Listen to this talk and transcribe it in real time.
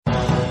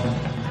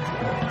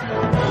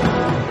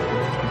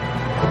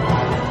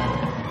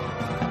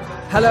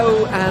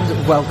Hello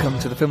and welcome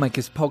to the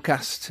Filmmakers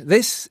Podcast.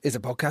 This is a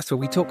podcast where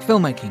we talk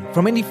filmmaking,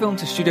 from indie film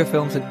to studio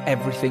films and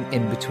everything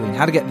in between.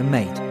 How to get them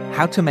made,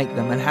 how to make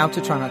them, and how to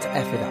try not to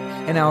F it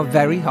up, in our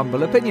very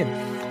humble opinion.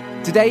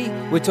 Today,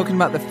 we're talking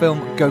about the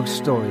film Ghost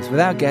Stories with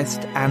our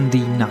guest,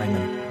 Andy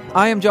NYMAN.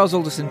 I am Giles,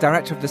 Alderson,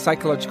 director of the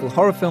psychological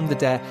horror film The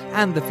Dare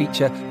and the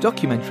feature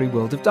documentary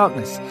World of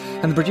Darkness,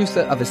 and the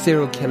producer of A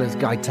Serial Killer's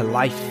Guide to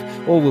Life.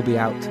 All will be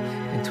out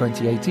in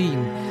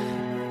 2018.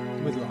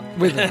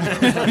 With yeah,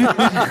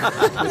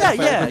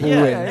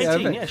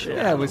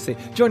 we'll see.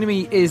 Joining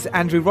me is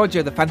Andrew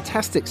Rodger, the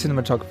fantastic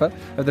cinematographer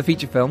of the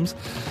feature films.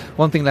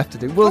 One thing left to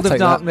do: World of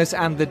Darkness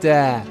and The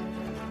Dare.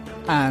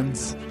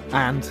 And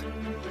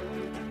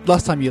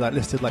last time you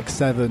listed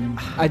 7.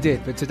 I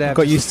did, but today I've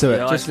got used to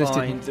it.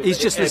 He's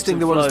just listing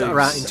the ones that are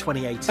out in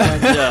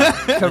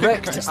 2018.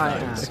 Correct, I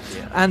am.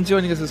 And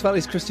joining us as well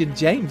is Christian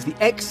James, the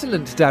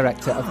excellent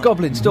director of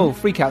Goblin, Stall,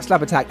 Freakout,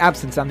 Slab Attack,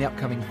 Absence, and the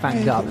upcoming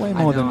Fanged Up. Way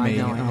more than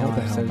me. I know.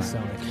 I'm so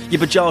sorry. Yeah,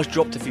 but Giles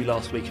dropped a few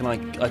last week, and I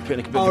put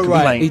in a bit of a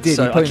complaint. He did.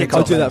 So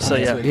I'll do that. So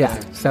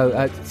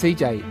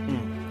CJ,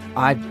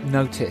 I've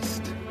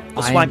noticed.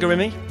 A swagger in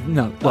me?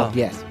 No. Well,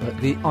 yes, but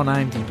on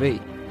IMDb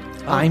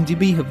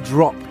have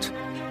dropped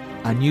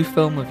a new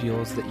film of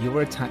yours that you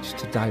were attached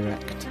to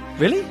direct.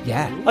 Really?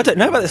 Yeah. I don't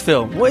know about this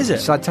film. What is it?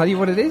 Shall I tell you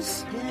what it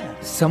is? Yeah.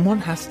 Someone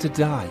Has to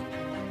Die.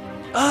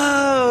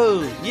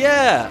 Oh,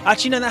 yeah.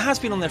 Actually, no, that has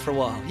been on there for a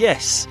while.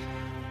 Yes.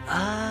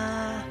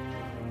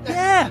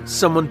 Yeah.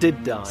 Someone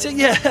did die. So,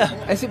 yeah.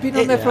 Has it been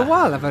on there for a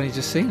while? I've only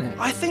just seen it.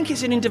 I think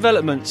it's in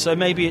development, so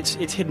maybe it's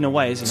hidden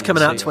away, isn't it? It's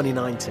coming out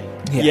 2019.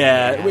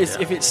 Yeah.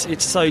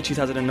 It's so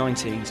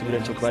 2019, so we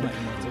don't talk about it.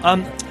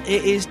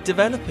 It is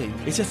developing.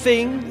 It's a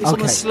thing. It's on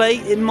the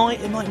slate. It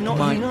might not.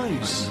 Who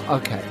knows?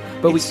 Okay.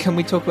 But can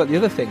we talk about the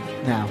other thing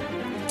now?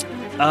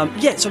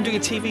 So I'm doing a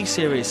TV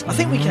series. I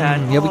think we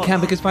can. Yeah, we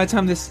can, because by the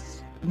time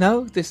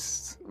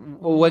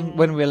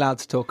when we're allowed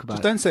to talk about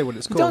Just don't say what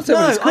it's called. Don't say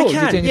what it's called. I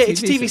can. You're doing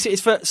It's a TV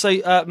series.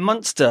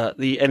 Munster,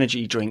 the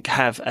energy drink,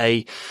 have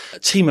a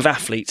team of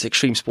athletes,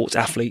 extreme sports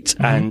athletes,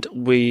 and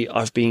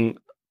I've been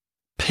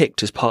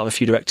picked as part of a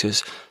few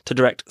directors to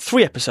direct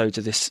 3 episodes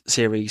of this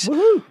series.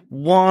 Woohoo.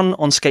 One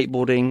on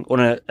skateboarding, on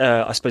a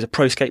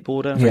pro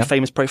skateboarder, a very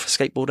famous pro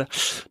skateboarder,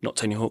 not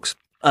Tony Hawk's.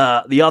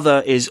 The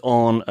other is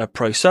on a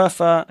pro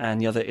surfer,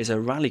 and the other is a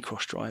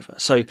rallycross driver.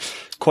 So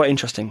quite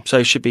interesting. So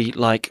it should be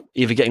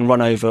either getting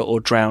run over or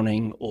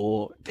drowning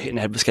or hitting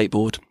the head with a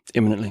skateboard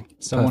imminently.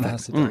 Someone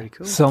has to die.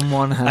 Cool.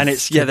 Someone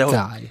has to die.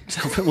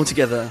 They'll put them all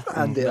together.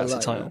 And that's the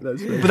title.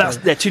 That.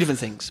 But they're 2 different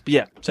things. But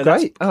yeah, so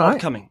great. That's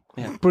upcoming.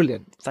 Yeah.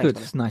 Brilliant. Thanks, Good.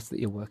 man. It's nice that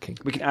you're working.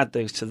 We can add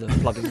those to the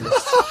plugin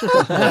list.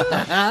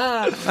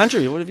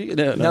 Andrew, what have you?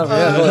 Nothing.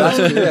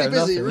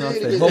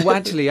 Well,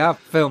 actually, our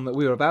film that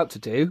we were about to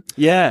do,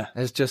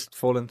 has just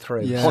fallen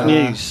through. Yeah. Hot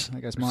news.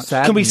 I guess much.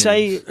 Can we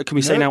say now? What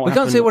we can't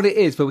happened? say what it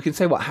is, but we can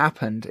say what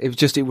happened.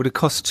 It would have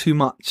cost too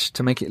much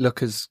to make it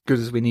look as good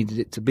as we needed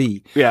it to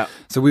be. Yeah.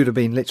 So we would have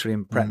been literally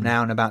in prep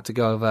now and about to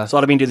go over. So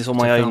I'd have been doing this on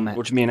my own, it.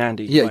 or just me and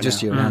Andy. Yeah, right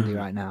just now. you and Andy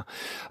right now.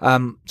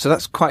 So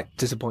that's quite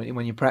disappointing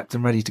when you're prepped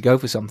and ready to go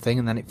for something,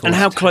 and then it falls. And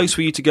how close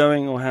were you to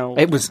going, or how?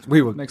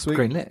 We were next week.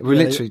 greenlit.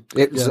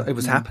 It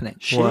was happening.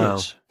 Wow.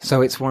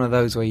 So it's one of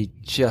those where you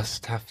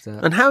just have to.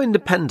 And how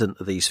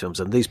independent are these films?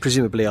 And these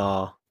presumably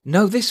are.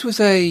 No, this was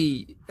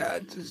a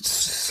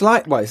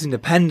slight. Well, it's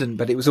independent,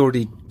 but it was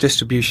already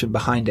distribution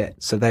behind it,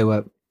 so they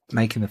were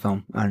making the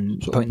film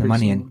and putting the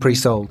money in,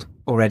 pre-sold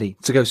already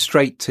to go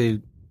straight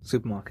to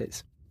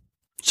supermarkets.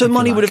 So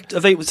money would have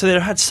available. So they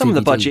had some of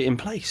the budget in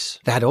place.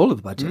 They had all of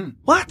the budget.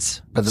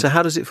 What? But So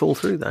how does it fall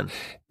through then?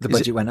 the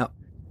budget went up.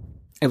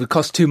 It would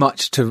cost too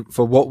much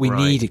for what we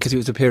needed, because it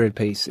was a period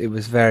piece.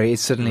 It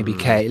suddenly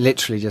became, it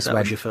literally just That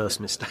went. was your first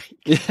mistake.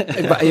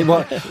 But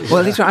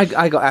at least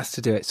I got asked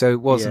to do it, so it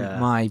wasn't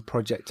my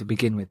project to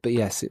begin with. But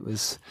yes, it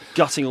was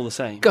Gutting all the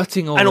same.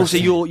 And also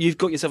you've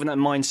got yourself in that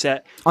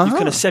mindset. You've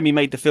kind of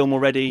semi-made the film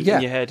already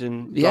in your head,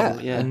 and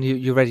and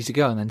you're ready to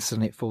go, and then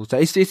suddenly it falls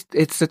down.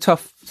 It's a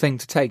tough thing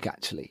to take,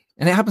 actually,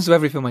 and it happens to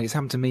every filmmaker. It's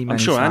happened to me. I'm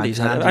sure Andy's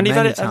had it. Andy's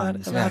had it.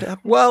 Had it.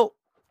 Well,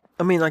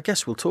 I mean, I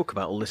guess we'll talk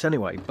about all this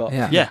anyway, but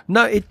yeah.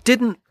 No, it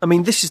didn't. I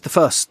mean, this is the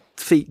first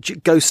feature.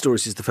 Ghost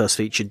Stories is the first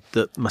feature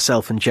that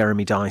myself and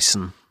Jeremy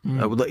Dyson,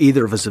 that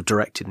either of us have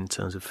directed in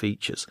terms of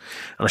features.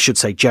 And I should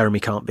say, Jeremy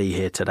can't be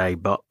here today,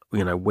 but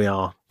we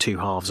are 2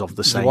 halves of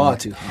the same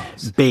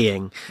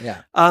being.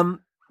 Yeah.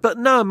 But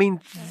no, I mean,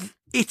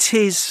 it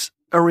is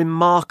a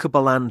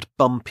remarkable and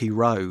bumpy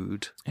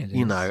road,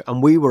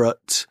 and we were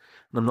at.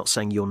 And I'm not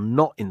saying you're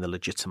not in the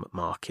legitimate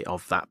market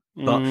of that,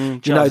 but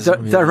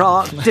there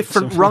are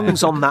different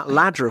rungs on that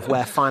ladder of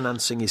where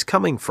financing is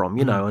coming from,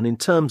 and in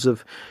terms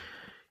of,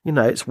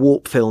 it's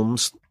Warp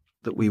Films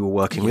that we were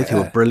working with,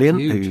 who are brilliant,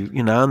 huge.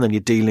 and then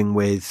you're dealing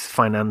with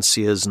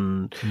financiers,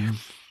 and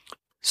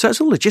so it's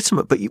all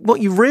legitimate. But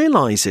what you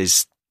realise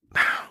is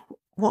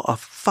what a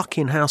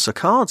fucking house of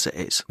cards it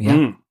is.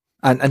 Yeah.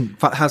 And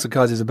House of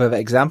Cards is a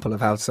perfect example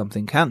of how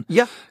something can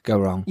go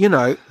wrong.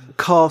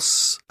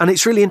 Costs. And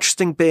it's really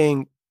interesting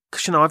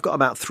because, I've got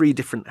about 3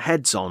 different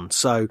heads on.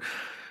 So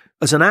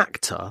as an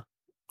actor,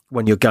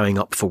 when you're going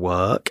up for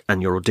work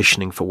and you're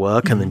auditioning for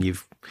work and then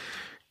you've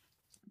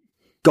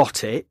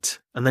got it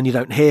and then you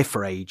don't hear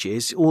for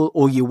ages,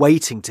 or you're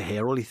waiting to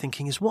hear, all you're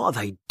thinking is, what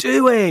are they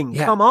doing?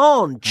 Yeah. Come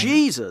on,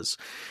 Jesus.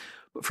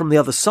 But from the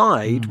other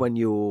side, when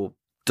you're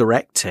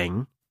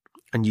directing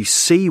and you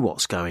see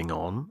what's going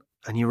on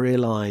and you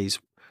realise,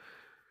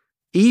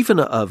 even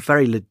at a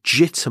very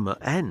legitimate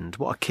end,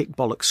 what a kick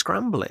bollock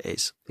scramble it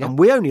is. Yeah. And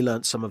we only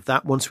learnt some of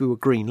that once we were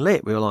green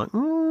lit. We were like,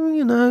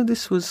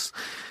 this was,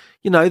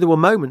 there were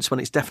moments when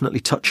it's definitely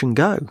touch and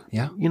go.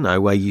 Yeah.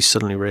 Where you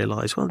suddenly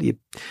realise,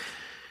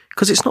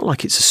 because it's not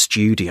like it's a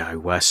studio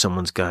where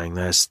someone's going,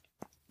 there's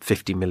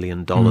 $50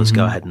 million,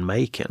 go ahead and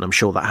make it. And I'm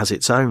sure that has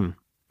its own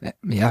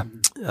dangers.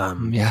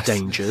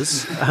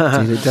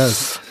 Indeed it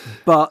does.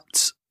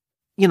 But,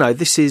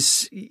 this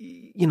is,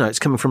 it's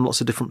coming from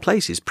lots of different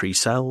places,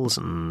 pre-sales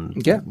and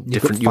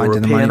different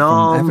European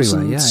arms.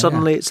 And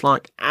suddenly it's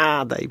like,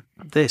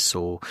 this,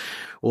 or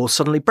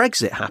suddenly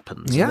Brexit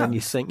happens. Yeah. And then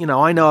you think,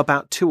 I know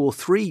about 2 or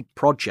 3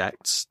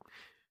 projects,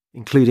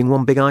 including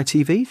one big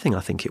ITV thing, I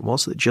think it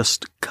was, that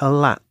just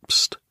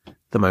collapsed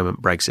the moment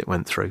Brexit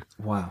went through.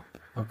 Wow.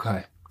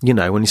 Okay.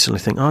 When you suddenly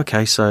think,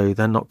 okay, so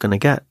they're not going to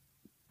get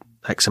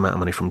X amount of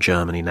money from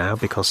Germany now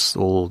because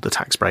all the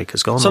tax break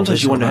has gone.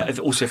 Sometimes you wonder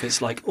if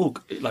it's like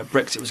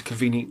Brexit was a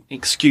convenient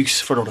excuse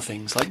for a lot of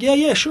things. Like,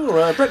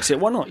 sure, Brexit,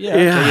 why not? Yeah.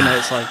 Okay,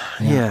 it's like...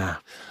 Yeah.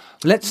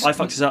 I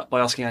fucked this up by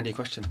asking Andy a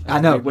question.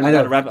 I know, Went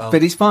down a rabbit hole.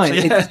 but it's fine.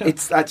 So,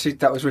 It's actually,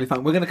 that was really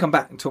fun. We're going to come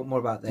back and talk more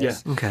about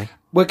this. Yeah. Okay.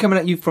 We're coming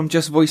at you from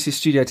Just Voices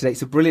studio today.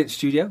 It's a brilliant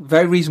studio,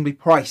 very reasonably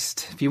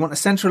priced. If you want a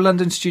Central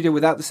London studio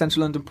without the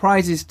Central London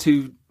prizes,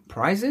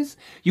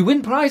 you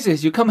win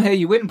prizes. You come here,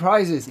 you win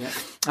prizes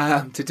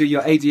to do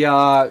your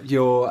ADR,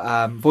 your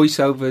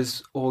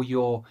voiceovers, or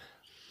your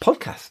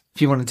podcast.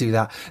 If you want to do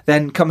that,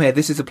 then come here.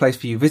 This is a place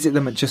for you. Visit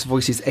them at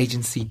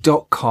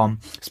justvoicesagency.com.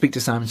 Speak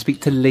to Simon,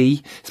 speak to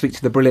Lee, speak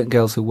to the brilliant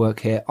girls who work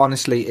here.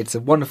 Honestly, it's a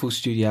wonderful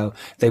studio.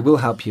 They will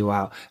help you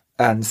out.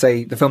 And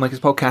say the Filmmakers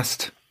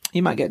Podcast,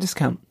 you might get a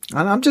discount.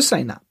 And I'm just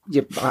saying that.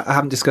 I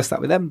haven't discussed that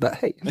with them, but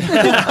hey,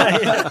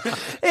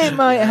 it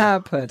might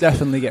happen.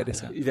 Definitely get a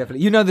discount.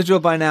 Definitely. You know the drill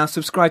by now.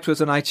 Subscribe to us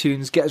on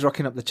iTunes. Get us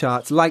rocking up the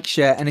charts. Like,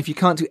 share. And if you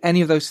can't do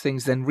any of those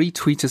things, then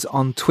retweet us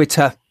on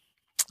Twitter.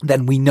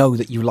 Then we know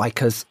that you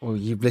like us, or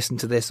you've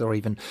listened to this, or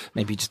even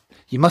maybe just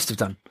you must have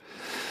done.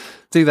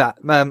 Do that.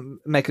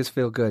 Make us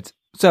feel good.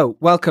 So,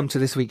 welcome to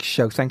this week's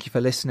show. Thank you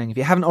for listening. If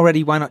you haven't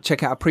already, why not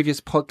check out our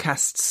previous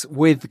podcasts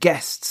with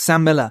guests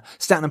Sam Miller,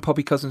 Stanton and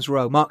Poppy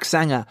Cousins-Rowe, Mark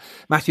Sanger,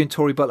 Matthew and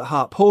Tori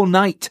Butler-Hart, Paul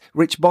Knight,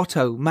 Rich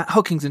Botto, Matt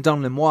Hookings and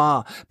Don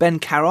Lemoire, Ben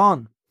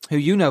Caron, who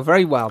you know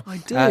very well. I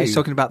do. He's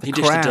talking about The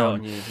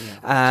Crown.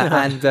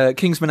 And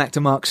Kingsman actor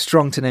Mark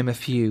Strong, to name a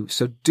few.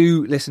 So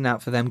do listen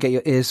out for them. Get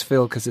your ears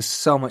filled, because there's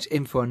so much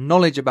info and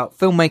knowledge about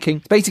filmmaking.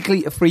 It's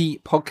basically a free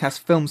podcast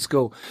film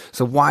school.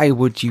 So why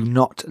would you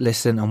not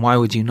listen, and why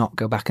would you not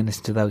go back and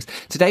listen to those?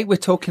 Today we're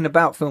talking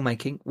about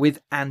filmmaking with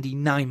Andy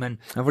NYMAN.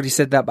 I've already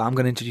said that, but I'm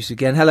going to introduce you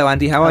again. Hello,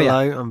 Andy. How are you?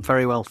 Hello. I'm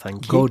very well,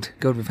 thank you.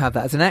 Good. We've had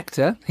that. As an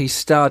actor, he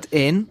starred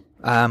in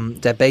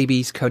Dead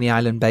Babies, Coney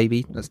Island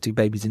Baby. That's 2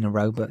 babies in a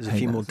row, but there's a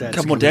few more dead.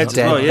 Couple more dead as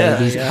well,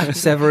 yeah.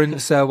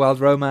 Severance, Wild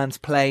Romance,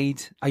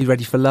 Played, Are You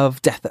Ready for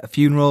Love, Death at a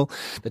Funeral,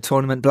 The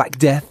Tournament, Black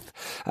Death,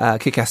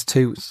 Kick-Ass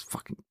 2, it's a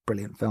fucking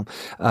brilliant film,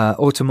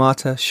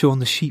 Automata, Shaun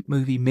the Sheep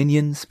movie,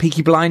 Minions,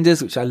 Peaky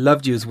Blinders, which I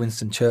loved you as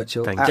Winston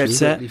Churchill. Thank you.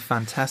 Absolutely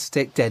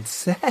fantastic. Dead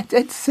Set.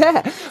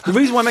 The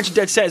reason why I mentioned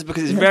Dead Set is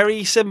because it's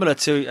very similar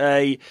to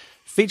a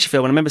feature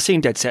film, and I remember seeing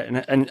Dead Set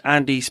and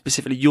Andy,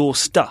 specifically your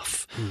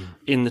stuff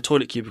in the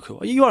toilet cubicle.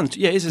 Are you on?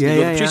 Yeah, it is. You're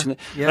the producer.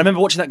 Yeah. I remember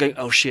watching that going,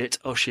 oh shit.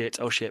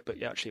 But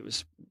yeah, actually it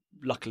was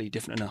luckily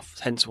different enough,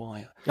 hence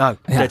why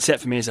Dead Set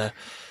for me is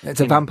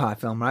it's a vampire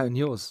film, right? And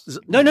yours?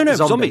 No,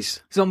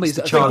 zombies. Charlie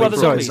Brother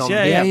Zombies. Zombies.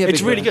 Yeah.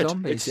 It's really good.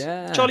 Zombies,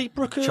 it's Charlie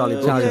Brooker.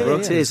 Brooker.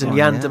 It is, and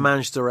Jan de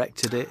Mange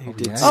directed it. Who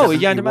did?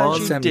 Jan de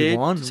Mange,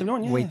 71.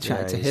 71. Yeah. We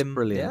chatted to him.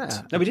 Brilliant.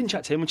 Yeah. No, we didn't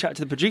chat to him. We chatted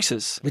to the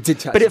producers. We did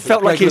chat, but it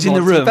felt like he was in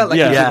the room. It felt like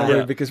he was in the room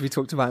Yeah. because we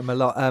talked about him a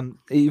lot.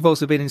 You've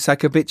also been in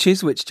Psycho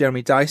Bitches, which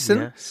Jeremy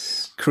Dyson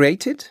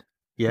created.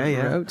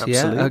 Wrote,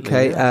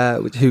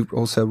 absolutely. Who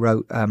also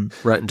wrote and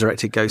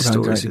directed Ghost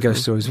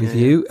Stories with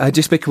you.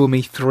 Despicable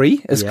Me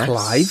 3 as Yes.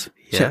 Clive.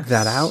 Check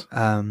that out.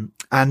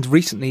 And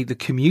recently The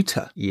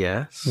Commuter.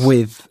 Yes.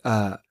 With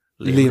Liam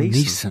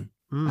Neeson.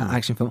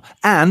 Action film.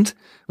 And,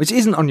 which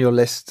isn't on your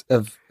list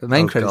of the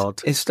main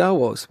credits, is Star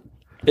Wars.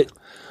 It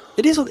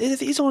is on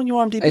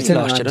your IMDb. It's on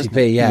last year, doesn't it?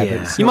 IMDb, yeah.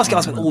 Yeah. You must get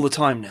asked about all the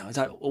time now. Does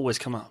that always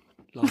come up?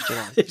 Last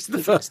July. It's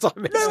the first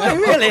time it's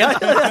Really? You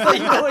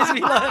always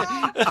be like...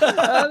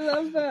 I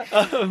love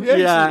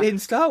that. In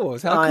Star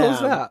Wars. How cool is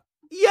that?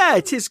 Yeah,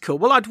 it is cool.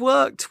 Well, I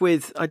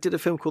did a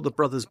film called The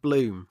Brothers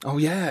Bloom. Oh,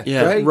 yeah.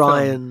 Yeah. Great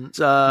film.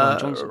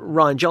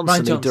 Ryan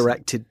Johnson, who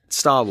directed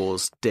Star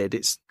Wars, did.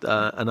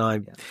 So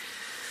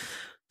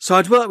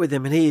I'd worked with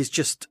him, and he is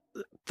just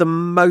the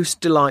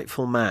most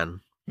delightful man.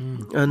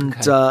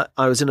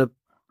 I was in a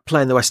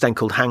play in the West End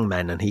called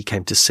Hangmen, and he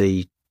came to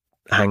see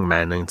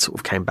Hangmen and sort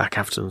of came back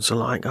afterwards. So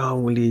like, oh,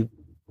 will you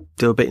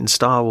do a bit in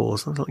Star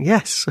Wars? I was like,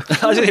 yes.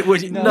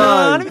 Would you? No,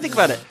 let me think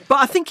about it. But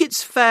I think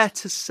it's fair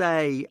to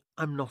say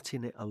I'm not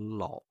in it a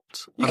lot.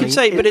 You can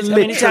say, but it's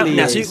out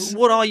now. is So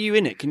what are you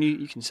in it?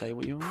 You can say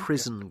what you're in?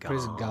 Prison guard.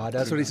 Prison guard.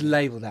 That's what it's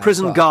labelled as.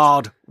 Prison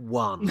guard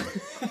 1.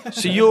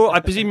 So I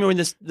presume you're in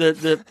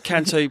the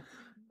Canto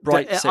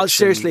Bright section.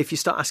 Seriously, if you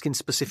start asking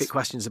specific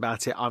questions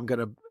about it, I'm going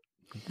to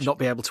not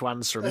be able to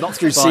answer them. Not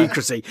through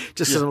secrecy,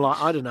 just because I'm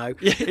like, I don't know.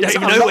 Yeah, It's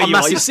don't even know what you are.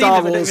 massive You've seen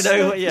Star them, Wars. don't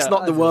even know. It's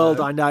not the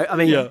world I know. I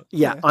mean,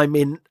 I'm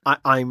in.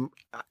 I'm.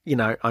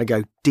 I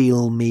go,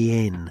 deal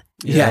me in.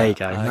 Yeah. There you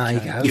go. Okay. There you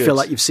go. You feel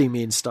like you've seen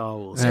me in Star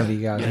Wars. There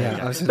we go.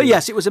 Yeah. But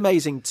yes, it was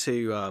amazing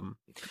to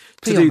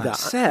do that.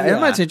 Set. I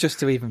imagine just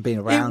to even be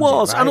around. It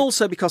was, right? and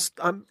also because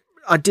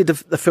I did a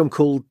film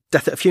called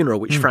Death at a Funeral,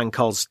 which Frank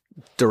Oz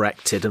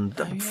directed,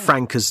 and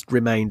Frank has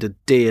remained a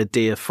dear,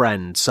 dear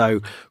friend.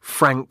 So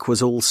Frank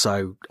was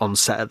also on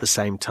set at the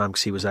same time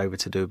because he was over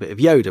to do a bit of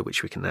Yoda,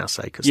 which we can now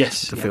say because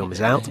the film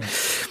is out.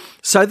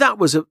 So that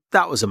was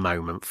a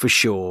moment for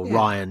sure. Yeah.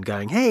 Ryan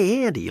going,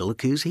 "Hey Andy,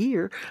 look who's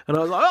here," and I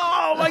was like,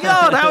 "Oh my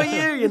God, how are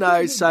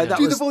you?" So that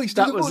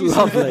was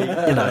lovely.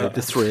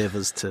 The three of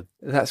us to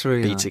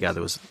be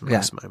together was a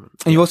nice moment.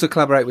 And you also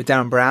collaborate with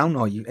Darren Brown,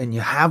 and you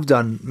have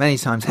done many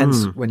times.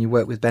 Hence, when you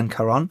work with Ben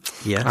Caron,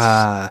 yes,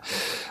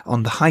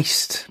 on The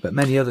Heist, but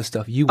many other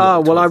stuff. I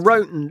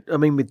wrote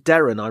with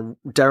Darren.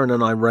 Darren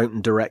and I wrote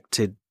and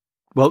directed.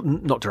 Well,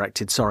 not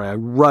directed, sorry. I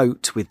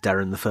wrote with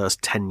Darren the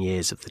first 10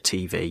 years of the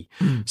TV.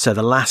 So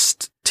the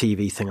last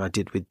TV thing I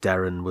did with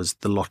Darren was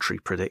the lottery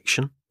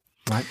prediction.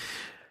 Right.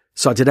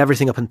 So I did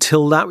everything up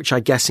until that, which I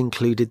guess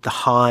included the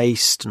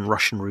heist and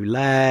Russian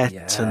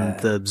roulette and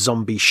the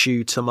zombie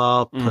shoot 'em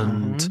up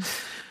and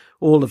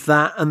all of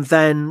that. And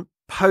then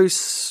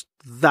post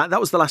that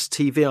was the last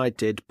TV I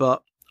did,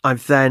 but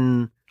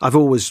I've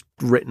always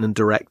written and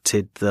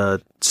directed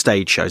the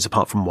stage shows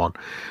apart from one.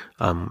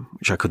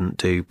 Which I couldn't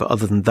do. But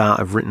other than that,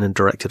 I've written and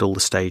directed all the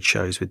stage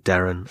shows with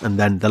Darren. And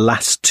then the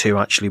last two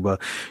actually were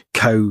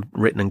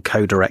co-written and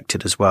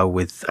co-directed as well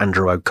with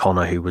Andrew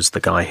O'Connor, who was the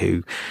guy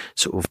who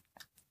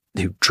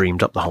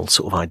dreamed up the whole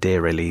sort of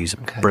idea, really. He's a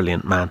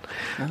brilliant man.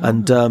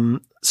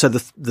 And so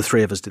the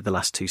three of us did the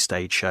last two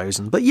stage shows.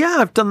 But yeah,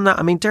 I've done that.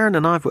 Darren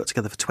and I have worked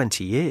together for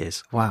 20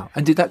 years. Wow.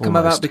 And did that come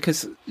about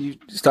because you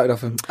started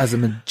off as a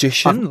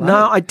magician?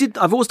 No, I did.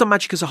 I've always done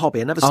magic as a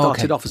hobby. I never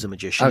started off as a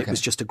magician. It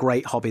was just a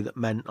great hobby that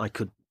meant I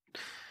could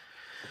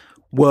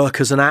work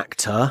as an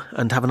actor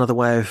and have another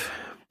way of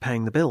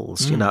paying the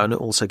bills, and it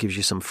also gives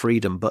you some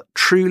freedom. But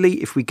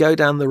truly, if we go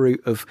down the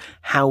route of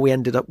how we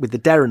ended up with the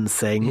Darren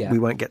thing, we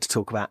won't get to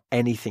talk about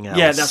anything else.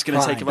 Yeah, that's going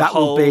to take a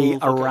whole... That will be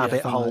a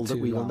rabbit hole that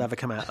we will never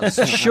come out of.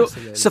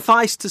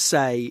 Suffice to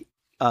say,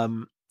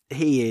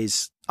 he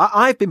is...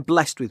 I've been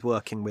blessed with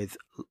working with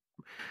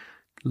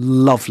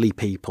lovely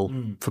people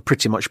for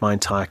pretty much my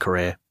entire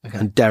career. Okay.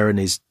 And Darren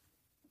is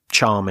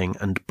charming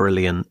and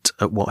brilliant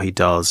at what he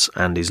does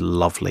and is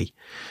lovely.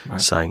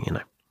 Right. So,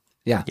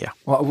 Yeah.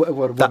 What a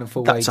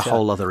wonderful way that's a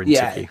whole other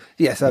interview.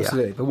 Yes,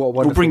 absolutely. Yeah. But what a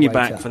wonderful we'll bring you way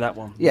back for that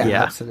one. Yeah,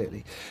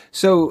 absolutely.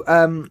 So,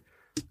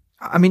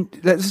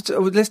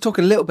 let's talk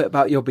a little bit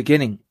about your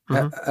beginning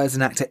as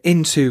an actor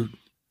into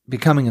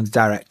becoming a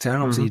director,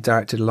 and obviously you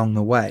directed along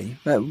the way.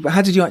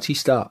 How did you actually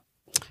start?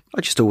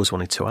 I just always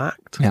wanted to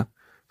act. Yeah.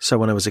 So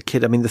when I was a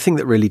kid, the thing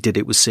that really did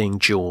it was seeing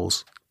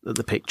Jaws at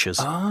the pictures.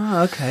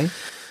 Ah, okay.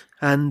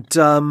 And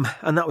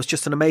that was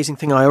just an amazing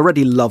thing. I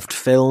already loved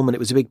film, and it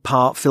was a big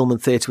part. Film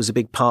and theatre was a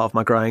big part of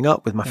my growing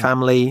up with my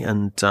family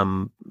and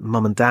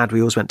mum and dad. We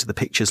always went to the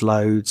pictures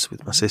loads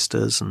with my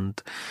sisters, and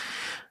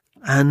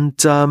then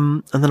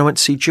I went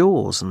to see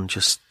Jaws, and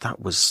just that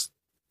was,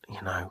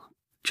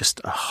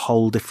 just a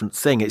whole different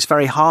thing. It's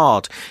very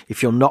hard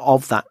if you're not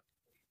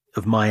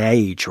of my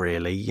age,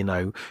 really,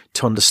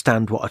 to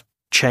understand what a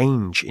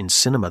change in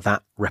cinema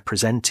that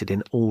represented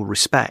in all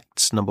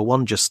respects. Number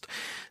one, just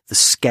the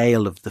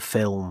scale of the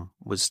film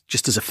was,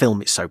 just as a film,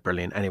 it's so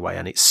brilliant anyway,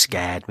 and it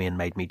scared me and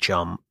made me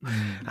jump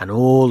and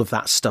all of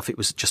that stuff. It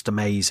was just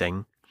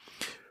amazing.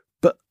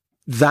 But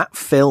that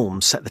film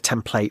set the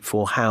template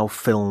for how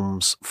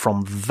films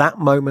from that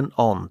moment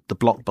on, the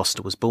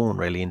blockbuster was born,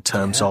 really, in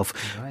terms of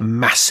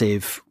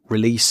massive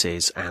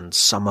releases and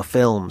summer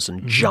films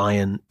and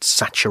giant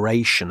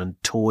saturation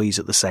and toys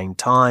at the same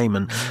time.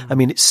 And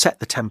it set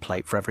the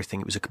template for everything.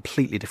 It was a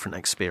completely different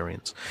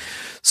experience.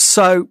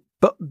 So,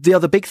 but the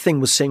other big thing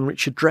was seeing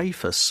Richard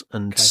Dreyfuss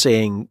and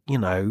seeing,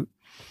 I've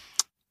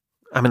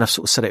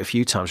sort of said it a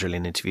few times really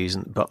in interviews,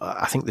 but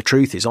I think the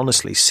truth is,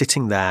 honestly,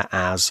 sitting there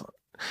as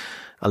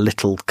a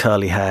little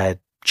curly-haired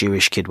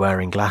Jewish kid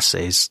wearing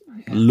glasses,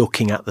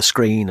 looking at the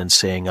screen and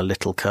seeing a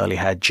little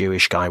curly-haired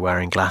Jewish guy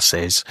wearing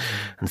glasses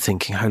and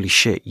thinking, holy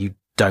shit, you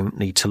don't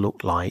need to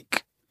look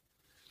like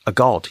a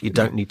god. You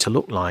don't need to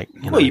look like,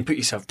 Well, you put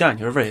yourself down.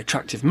 You're a very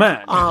attractive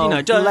man.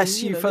 Oh,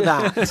 bless you for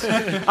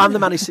that. I'm the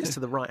man who sits to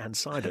the right-hand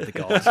side of the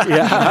god.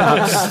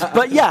 Yeah.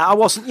 But yeah, I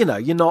wasn't,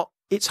 you're not,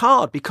 it's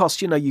hard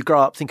because, you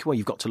grow up thinking, well,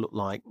 you've got to look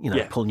like,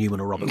 Paul Newman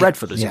or Robert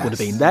Redford as it would have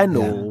been then,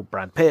 or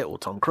Brad Pitt or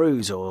Tom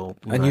Cruise or...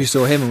 And you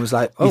saw him and was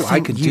like, I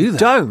can do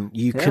that.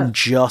 You can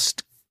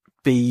just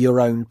be your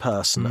own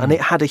person. And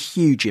it had a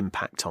huge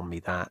impact on me,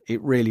 that.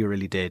 It really,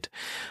 really did.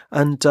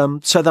 And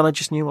so then I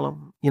just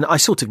knew, I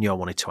sort of knew I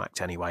wanted to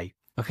act anyway.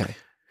 Okay.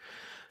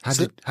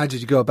 How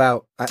did you go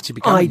about actually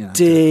becoming an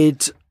actor?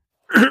 did,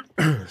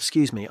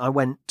 excuse me, I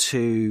went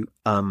to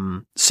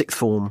sixth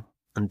form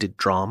and did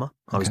drama.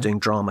 I was doing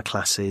drama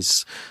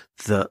classes,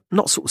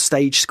 not sort of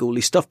stage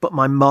schooly stuff, but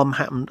my mum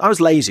I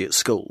was lazy at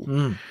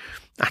school.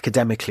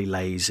 Academically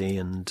lazy,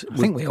 and I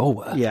think we all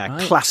were. Yeah,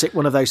 right? Classic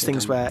one of those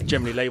things where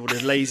generally labelled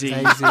as lazy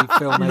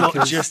filmmakers,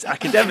 not just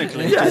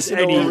academically, yes, just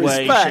any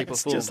way, shape or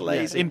form. Just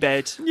lazy in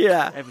bed,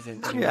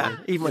 everything. Anyway.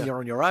 Even when you're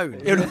on your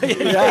own.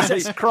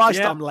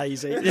 Christ, I'm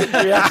lazy. Damn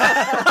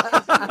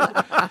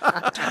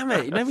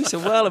it! You know me so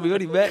well, and we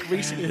only met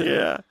recently.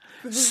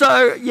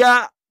 So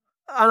and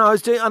I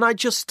was doing, and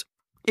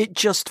it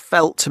just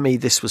felt to me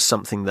this was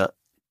something that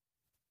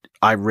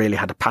I really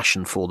had a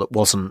passion for, that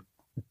wasn't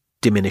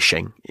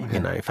diminishing.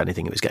 If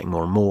anything, it was getting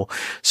more and more.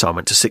 So I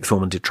went to sixth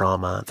form and did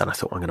drama. Then I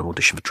thought, I'm going to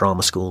audition for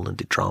drama school, and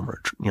did drama,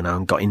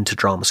 and got into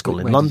drama school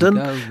in London.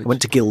 I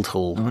went to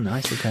Guildhall. Oh,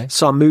 nice. Okay.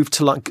 So I moved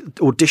to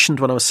auditioned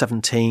when I was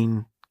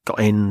 17, got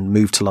in,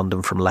 moved to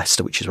London from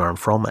Leicester, which is where I'm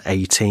from, at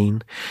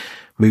 18.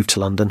 Moved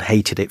to London,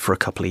 hated it for a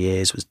couple of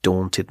years, was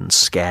daunted and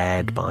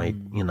scared by,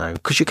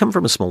 because you come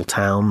from a small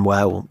town,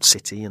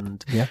 city,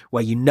 and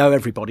where you know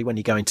everybody. When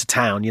you go into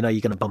town, you're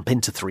going to bump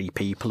into three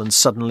people, and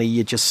suddenly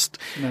you just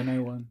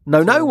no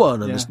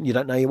one, and you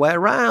don't know your way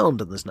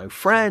around, and there's no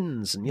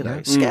friends, and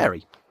it's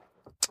scary.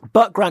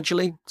 But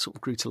gradually, sort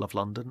of grew to love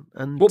London.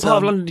 And what part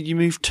of London did you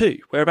move to?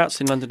 Whereabouts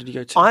in London did you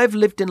go to? I've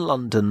lived in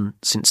London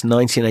since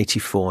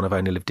 1984, and I've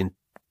only lived in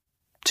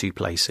two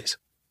places.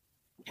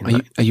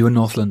 Are you a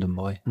North London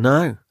boy?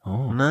 No.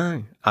 Oh.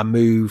 No. I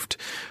moved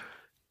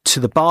to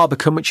the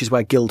Barbican, which is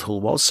where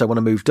Guildhall was. So when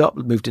I moved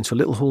into a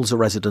little halls of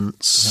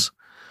residence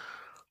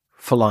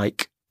for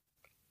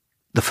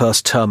the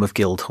first term of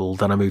Guildhall.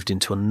 Then I moved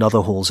into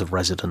another halls of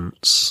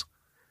residence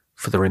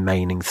for the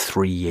remaining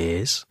 3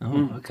 years.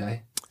 Oh,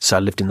 okay. So I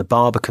lived in the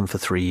Barbican for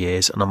 3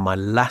 years. And on my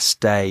last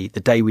day,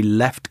 the day we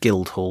left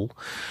Guildhall,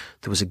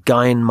 there was a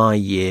guy in my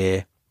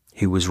year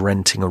who was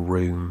renting a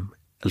room,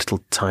 a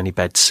little tiny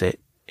bedsit,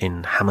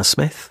 in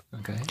Hammersmith.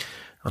 Okay.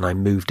 And I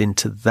moved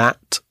into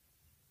that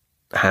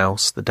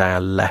house the day I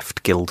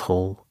left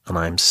Guildhall, and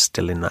I'm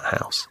still in that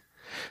house.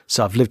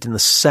 So I've lived in the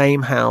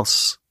same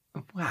house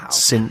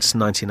since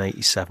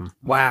 1987.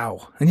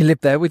 Wow. And you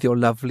live there with your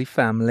lovely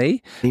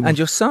family and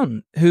your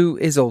son, who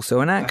is also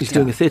an actor. He's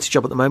doing a theatre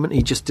job at the moment.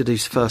 He just did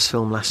his first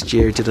film last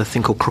year. He did a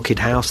thing called Crooked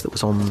House that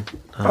was on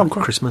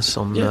Christmas,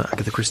 on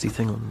Agatha Christie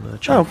thing on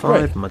Channel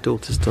 5. And my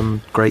daughter's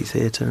done great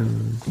theatre,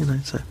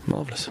 and, so.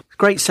 Marvellous.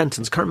 Great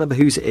sentence. Can't remember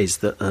whose it is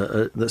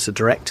that's a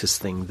director's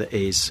thing, that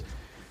is,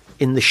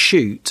 in the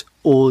shoot,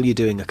 all you're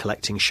doing are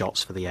collecting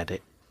shots for the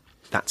edit.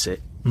 That's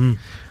it.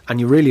 And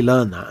you really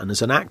learn that. And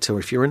as an actor,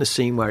 if you're in a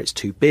scene where it's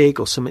too big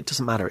or something, it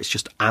doesn't matter. It's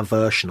just our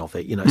version of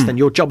it. So then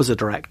your job as a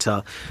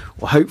director,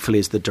 or hopefully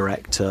as the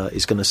director,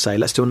 is going to say,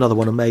 let's do another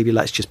one, and maybe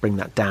let's just bring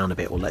that down a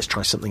bit, or let's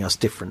try something else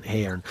different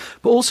here.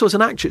 But also as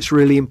an actor, it's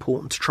really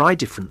important to try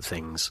different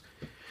things,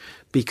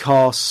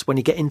 because when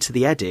you get into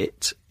the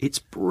edit, it's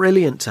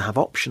brilliant to have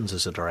options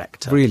as a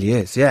director. It really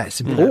is, yeah. It's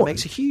important. It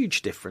makes a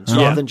huge difference,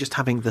 rather than just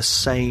having the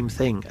same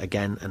thing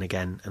again and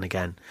again and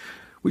again,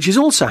 which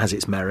also has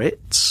its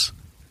merits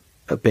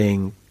of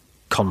being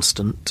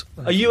constant.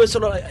 Are you a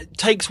sort of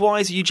takes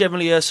wise? Are you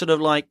generally a sort of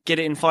get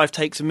it in 5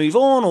 takes and move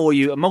on, or are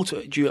you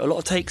do you a lot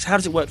of takes? How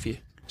does it work for you?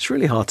 It's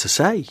really hard to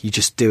say. You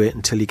just do it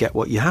until you get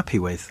what you're happy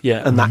with.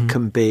 Yeah. And that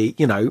can be,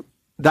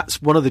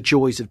 that's one of the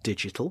joys of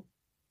digital.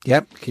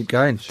 Yep, keep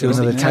going. Do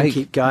another take.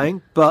 Keep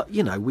going. But,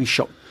 we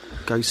shot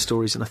Ghost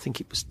Stories, and I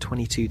think it was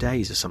 22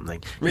 days or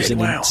something. Really? It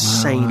was an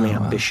insanely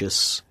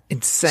ambitious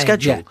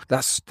schedule. Yeah,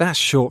 that's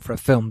short for a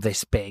film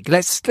this big.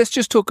 Let's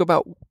just talk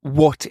about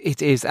what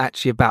it is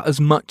actually about, as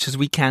much as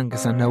we can,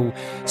 because I know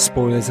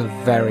spoilers are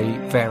very,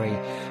 very...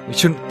 We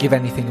shouldn't give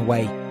anything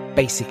away,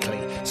 basically.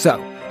 So,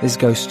 this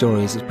Ghost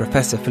Stories is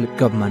Professor Philip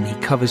Goodman. He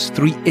covers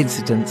 3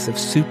 incidents of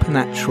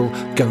supernatural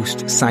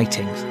ghost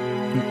sightings.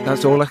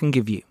 That's all I can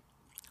give you.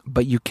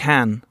 But you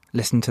can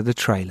listen to the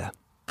trailer.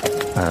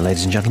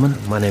 Ladies and gentlemen,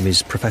 my name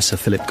is Professor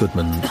Philip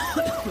Goodman.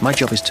 My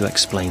job is to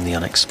explain the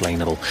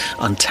unexplainable,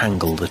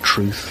 untangle the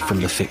truth from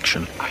the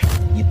fiction.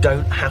 You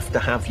don't have to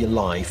have your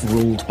life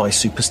ruled by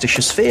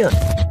superstitious fear.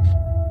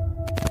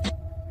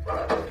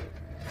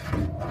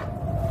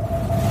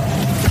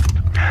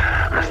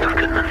 Mr.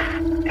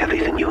 Goodman,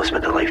 everything you have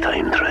spent a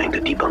lifetime trying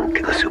to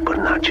debunk the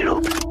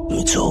supernatural,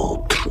 it's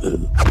all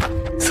true.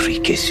 3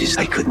 cases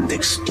I couldn't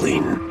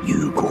explain.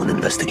 You go and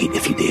investigate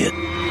if you dare.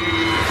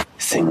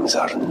 Things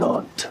are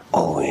not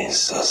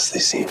always as they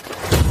seem.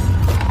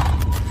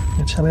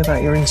 Tell me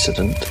about your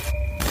incident.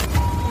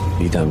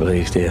 You don't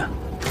believe, do you?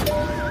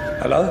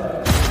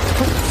 Hello?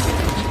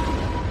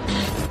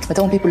 I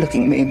don't want people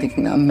looking at me and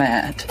thinking that I'm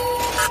mad.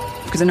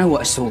 Because I know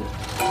what I saw.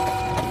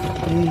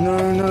 No.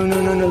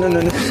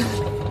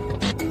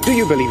 Do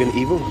you believe in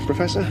evil,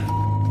 Professor?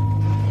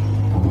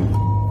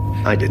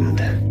 I didn't.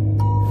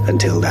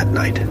 Until that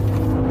night.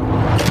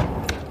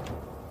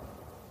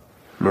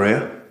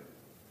 Maria?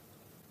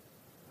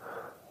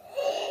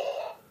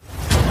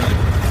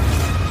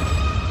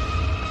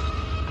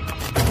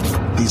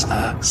 These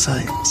are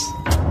signs.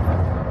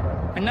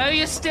 I know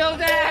you're still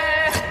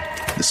there.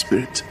 The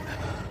spirit.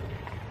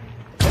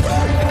 I'm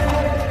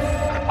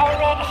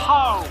at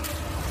home.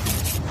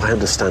 I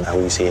understand how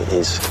easy it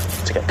is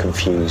to get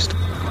confused.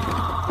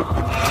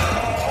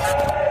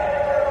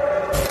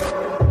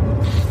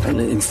 Don't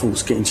let them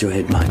thoughts get into your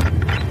head, mate.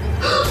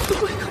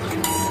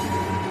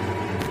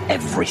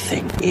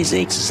 Everything is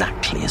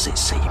exactly as it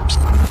seems.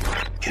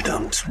 You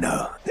don't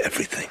know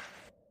everything.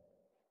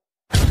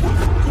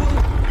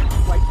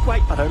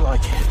 Wait, I don't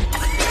like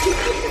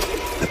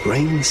it. The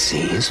brain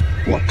sees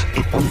what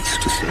it wants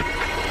to see.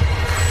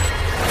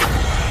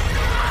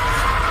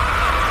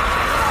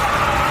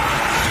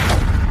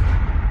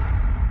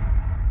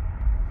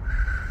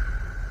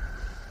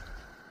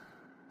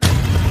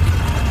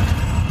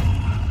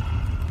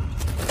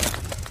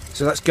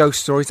 So that's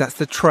Ghost Stories, that's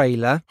the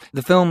trailer.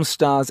 The film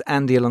stars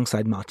Andy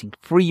alongside Martin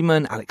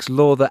Freeman, Alex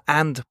Lawther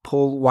and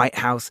Paul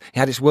Whitehouse. It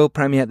had its world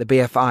premiere at the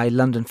BFI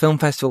London Film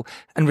Festival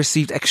and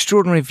received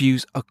extraordinary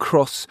reviews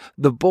across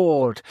the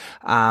board.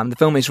 The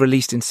film is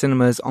released in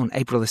cinemas on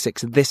April the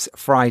 6th, this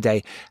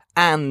Friday,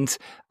 and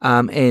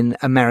in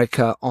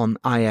America on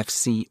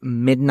IFC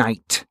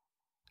midnight.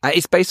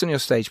 It's based on your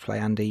stage play,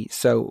 Andy,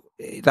 so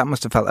that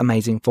must have felt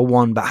amazing for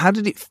one. But how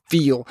did it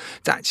feel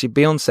to actually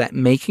be on set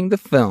making the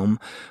film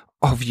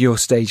of your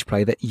stage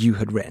play that you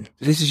had written?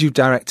 This is you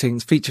directing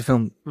feature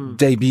film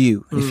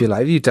debut, if you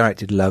like. You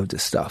directed loads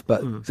of stuff,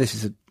 but this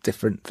is a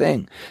different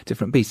thing,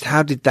 different beast.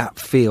 How did that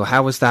feel?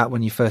 How was that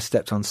when you first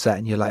stepped on set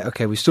and you're like,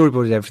 okay, we've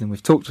storyboarded everything,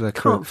 we've talked to the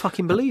crew. Can't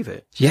fucking believe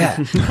it. Yeah.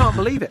 Can't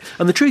believe it.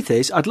 And the truth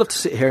is, I'd love to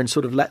sit here and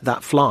sort of let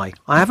that fly.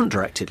 I haven't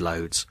directed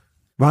loads.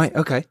 Right,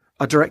 okay.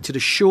 I've directed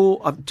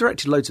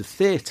loads of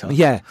theatre.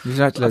 Yeah, you've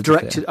directed loads of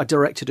theatre. I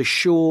directed a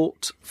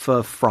short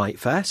for Fright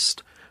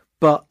Fest,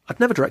 but I'd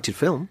never directed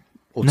film.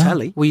 Or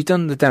telly. Well, you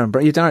directed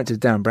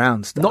Darren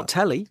Brown stuff. Not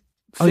telly.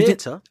 Oh, you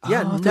did? Theatre.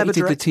 Oh, never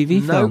did the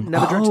TV film. No,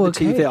 never directed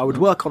the TV. I would Oh.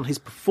 work on his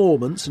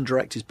performance and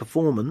direct his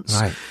performance.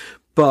 Right.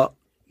 But,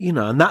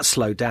 and that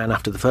slowed down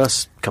after the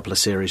first couple of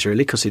series,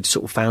 really, because he'd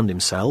sort of found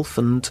himself.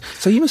 And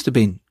So you must have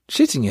been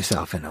shitting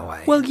yourself in a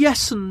way. well,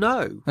 yes and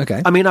no.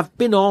 Okay. I mean, I've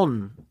been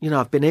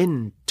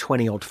in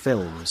 20-odd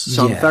films,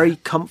 so Yeah. I'm very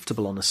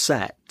comfortable on a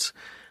set.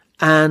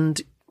 And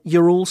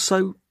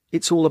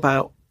it's all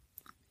about,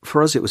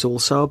 for us, it was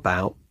also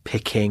about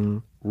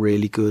picking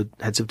really good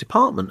heads of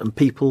department and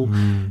people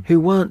who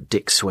weren't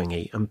dick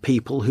swingy and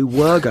people who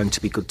were going to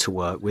be good to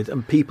work with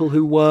and people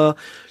who were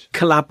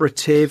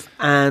collaborative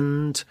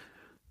and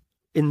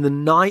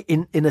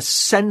in a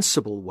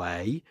sensible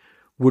way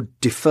would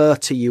defer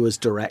to you as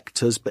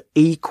directors, but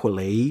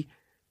equally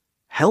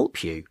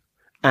help you.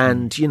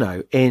 And,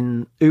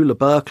 in Ula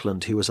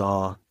Birkeland, who was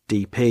our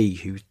DP,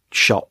 who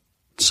shot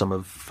some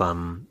of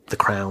The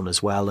Crown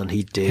as well, and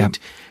he did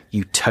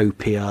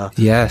Utopia,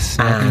 yes,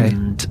 okay.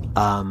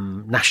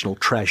 and National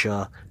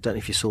Treasure. Don't know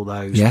if you saw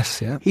those.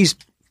 Yes, yeah. He's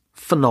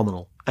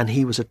phenomenal, and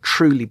he was a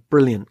truly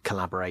brilliant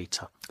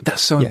collaborator.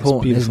 That's so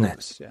important, isn't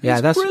it?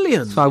 Yeah. That's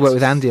brilliant. That's why I work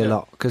with Andy a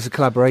lot, because the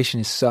collaboration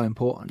is so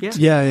important.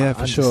 Yeah,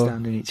 for sure.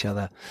 Understanding each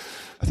other.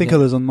 I think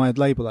others on my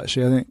label,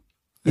 actually. I think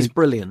He's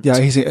brilliant. Yeah,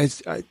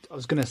 I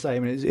was going to say, I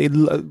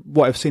mean,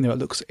 what I've seen of it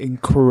looks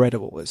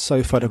incredible. It's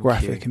so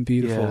photographic and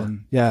beautiful,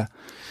 and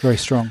very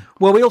strong.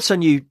 Well, we also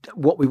knew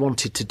what we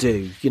wanted to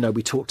do.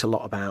 We talked a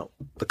lot about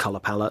the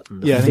colour palette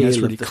and the I think that's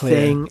feel really of the clear.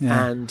 thing,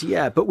 Yeah.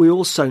 and but we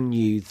also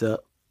knew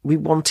that we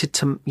wanted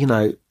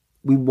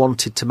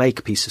to make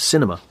a piece of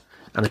cinema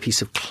and a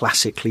piece of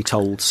classically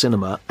told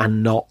cinema,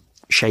 and not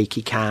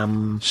shaky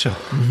cam. Sure.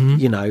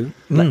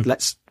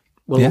 Let's.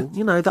 Well,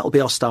 that'll be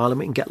our style, and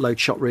we can get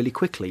loads shot really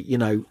quickly.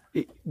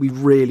 We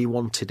really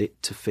wanted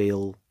it to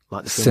feel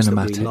like the films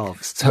Cinematic. that we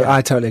love. So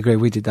I totally agree.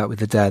 We did that with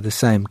The Dare, the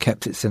same,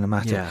 kept it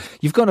cinematic. Yeah.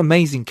 You've got an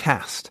amazing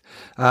cast.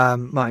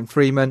 Martin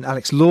Freeman,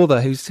 Alex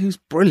Lawther, who's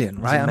brilliant,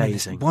 right?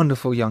 amazing.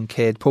 Wonderful young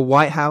kid. Paul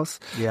Whitehouse,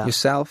 Yeah.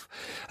 yourself.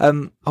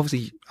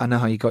 Obviously, I know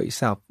how you got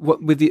yourself. What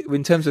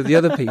in terms of the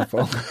other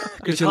people?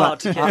 Because you're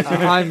like,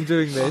 I'm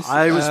doing this.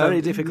 I was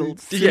very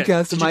difficult. Did you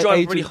drive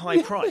a really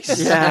high price?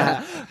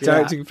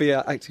 Directing fee,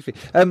 acting fee.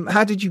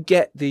 How did you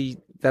get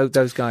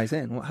those guys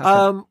in? What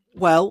happened?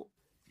 Well,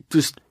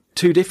 just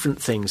two different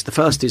things. The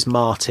first is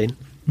Martin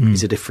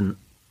is a different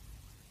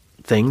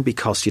thing,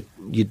 because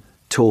you're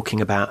talking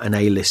about an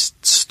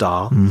A-list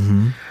star,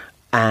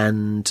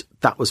 and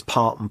that was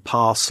part and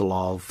parcel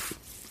of,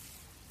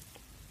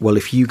 well,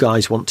 if you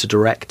guys want to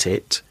direct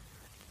it,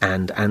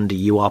 and Andy,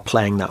 you are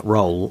playing that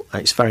role,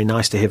 it's very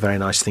nice to hear very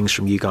nice things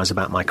from you guys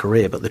about my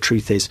career, but the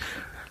truth is,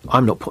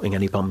 I'm not putting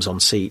any bums on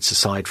seats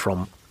aside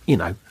from,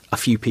 a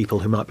few people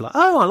who might be like,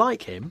 oh, I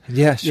like him.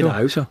 Yeah,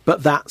 sure, sure.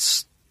 But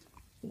that's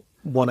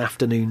one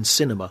afternoon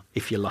cinema,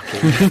 if you're lucky.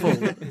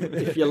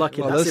 If you're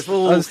lucky, Well, that's if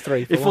all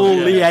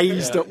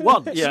liaised at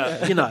once.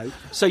 Yeah.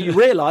 So you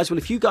realise, well,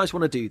 if you guys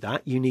want to do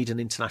that, you need an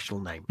international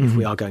name if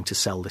we are going to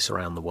sell this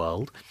around the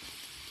world.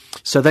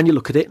 So then you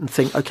look at it and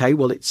think, okay,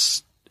 well,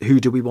 it's who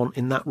do we want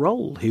in that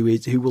role? Who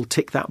will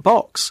tick that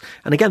box?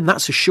 And again,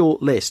 that's a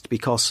short list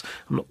because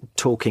I'm not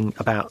talking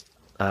about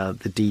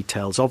the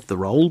details of the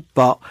role,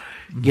 but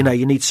you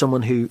need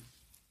someone who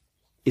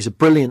is a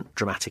brilliant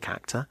dramatic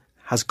actor,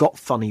 has got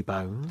funny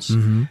bones,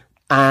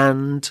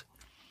 and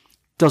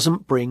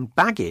doesn't bring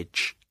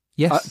baggage.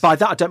 Yes. By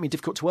that, I don't mean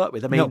difficult to work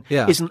with. I mean,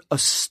 isn't a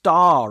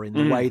star in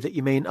the way that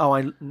you mean,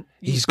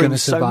 he's going to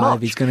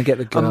survive, he's going to get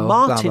the girl. And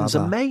Martin's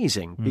blah, blah, blah.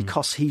 amazing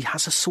because he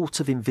has a sort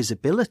of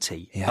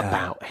invisibility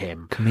about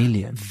him.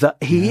 Chameleon. That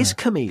he is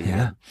chameleon.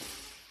 Yeah.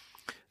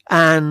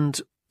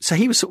 And so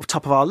he was sort of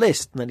top of our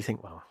list. And then you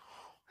think, well,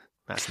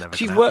 that's never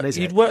going to happen, is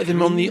it? You'd worked with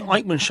him on the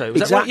Eichmann show.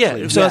 Was Exactly. That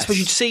right? Yeah. So I suppose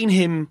you'd seen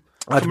him.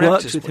 I'd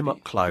worked with him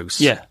up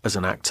close as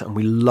an actor, and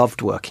we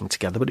loved working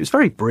together, but it was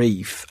very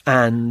brief.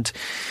 But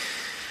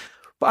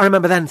I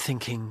remember then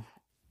thinking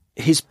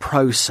his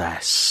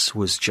process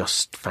was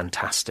just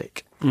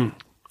fantastic. And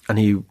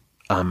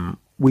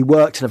we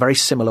worked in a very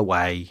similar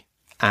way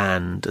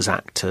and as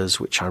actors,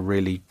 which I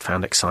really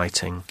found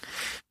exciting.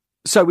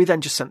 So we then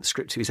just sent the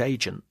script to his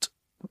agent.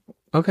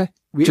 Okay.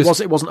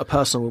 It wasn't a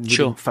personal one. We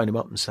didn't phone him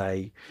up and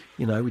say,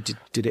 we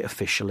did it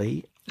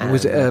officially.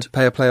 Was it a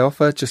pay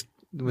offer?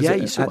 Was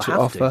it you sort actual of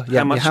offer? to.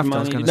 Yeah, How much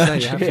you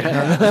have to.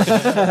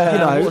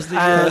 I was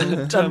money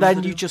going to say. And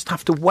then you just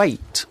have to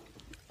wait.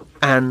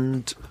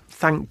 And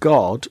thank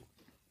God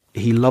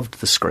he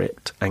loved the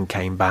script and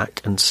came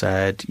back and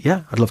said,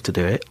 yeah, I'd love to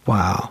do it.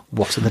 Wow.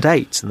 What are the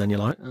dates? And then you're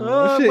like,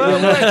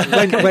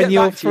 when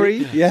you're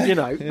free.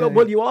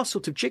 Well, you are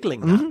sort of jiggling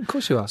that. Of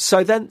course you are.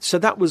 So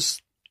that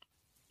was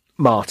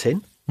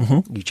Martin.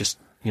 You just,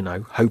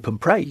 hope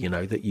and pray,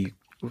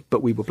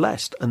 but we were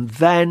blessed. And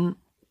then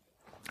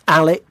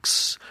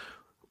Alex,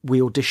 we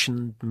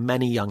auditioned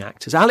many young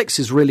actors. Alex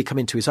has really come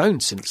into his own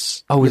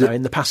since,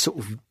 in the past sort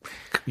of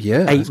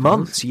 8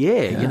 months,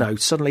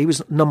 suddenly he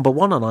was number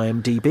 1 on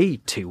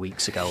IMDb 2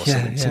 weeks ago or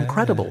something. It's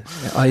incredible.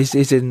 Yeah.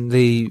 He's in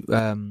the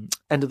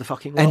End of the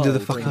Fucking World. End of the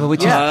Fucking World,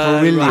 which is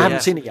brilliant. I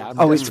haven't seen it yet.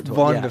 It's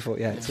wonderful.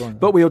 Yeah, it's wonderful.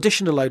 But we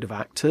auditioned a load of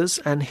actors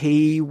and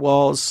he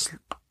was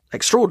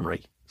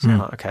extraordinary. So I'm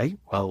like, okay,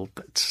 well,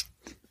 let's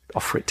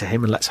offer it to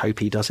him and let's hope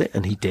he does it.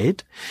 And he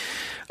did.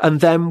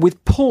 And then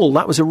with Paul,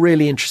 that was a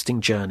really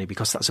interesting journey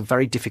because that's a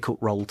very difficult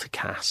role to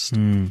cast.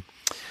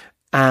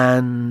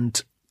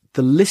 And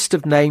the list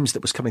of names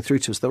that was coming through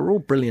to us, they were all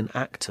brilliant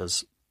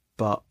actors,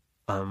 but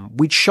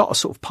we'd shot a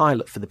sort of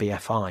pilot for the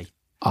BFI.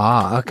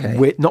 Ah, okay.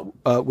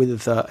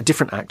 With a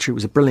different actor. He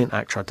was a brilliant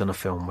actor I'd done a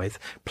film with,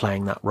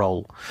 playing that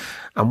role.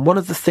 And one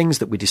of the things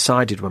that we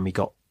decided when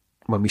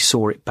we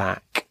saw it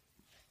back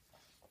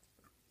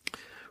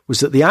was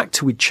that the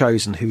actor we'd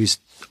chosen, who is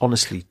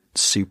honestly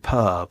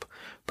superb,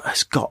 but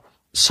has got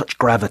such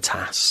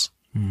gravitas,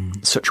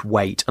 such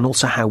weight, and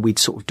also how we'd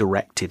sort of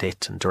directed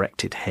it and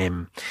directed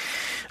him.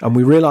 And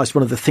we realised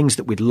one of the things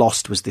that we'd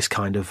lost was this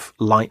kind of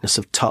lightness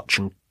of touch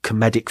and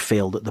comedic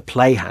feel that the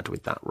play had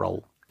with that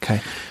role.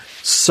 Okay.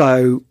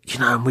 So,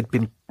 we'd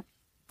been,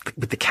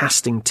 with the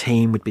casting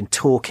team, we'd been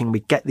talking,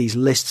 we'd get these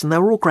lists, and they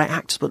were all great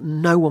actors, but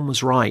no one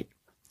was right.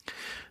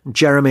 And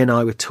Jeremy and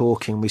I were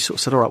talking, we sort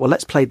of said, all right, well,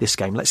 let's play this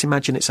game. Let's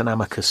imagine it's an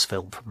Amicus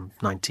film from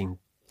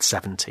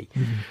 1970.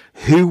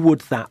 Who would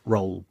that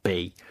role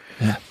be?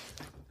 Yeah.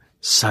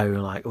 So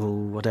like,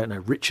 I don't know,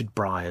 Richard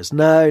Briers.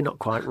 No, not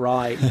quite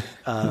right.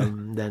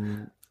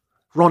 Then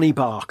Ronnie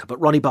Barker, but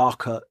Ronnie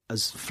Barker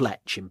as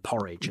Fletch in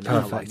Porridge. And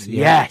Perfect. Like,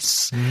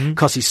 yes,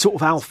 because he's sort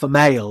of alpha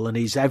male and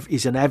he's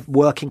an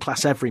working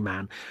class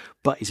everyman,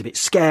 but he's a bit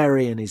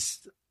scary and he's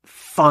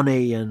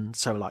funny. And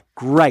so like,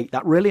 great.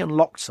 That really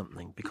unlocked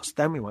something because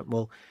then we went,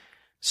 well,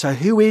 so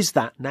who is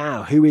that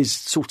now? Who is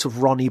sort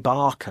of Ronnie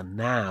Barker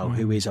now?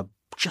 Who is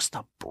just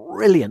a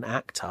brilliant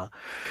actor?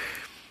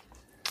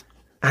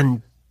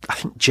 And I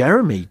think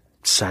Jeremy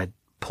said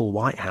Paul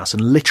Whitehouse,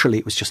 and literally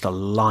it was just a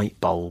light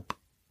bulb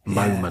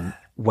moment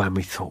when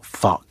we thought,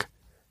 fuck,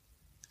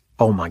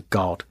 oh my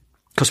God.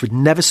 Because we'd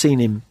never seen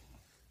him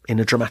in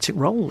a dramatic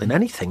role in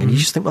anything. And you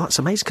just think, well, that's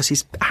amazing because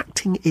his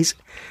acting is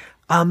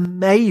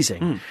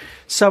amazing.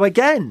 So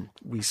again,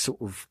 we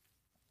sort of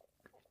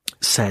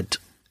said,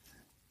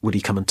 would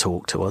he come and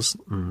talk to us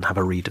and have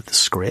a read of the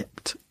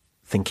script,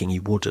 thinking he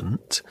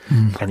wouldn't.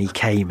 And he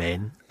came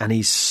in and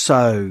he's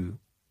so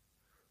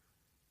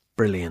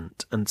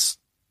brilliant and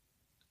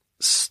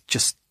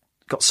just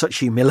got such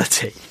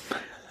humility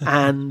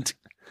and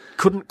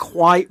couldn't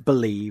quite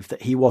believe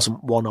that he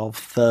wasn't one of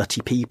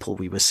 30 people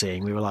we were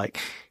seeing. We were like,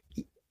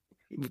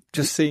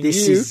 just seeing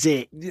this you. is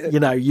it.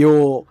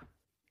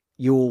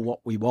 You're what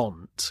we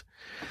want.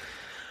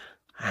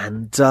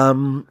 And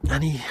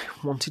he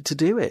wanted to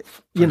do it,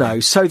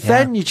 So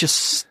then you're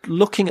just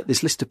looking at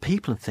this list of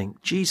people and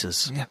think,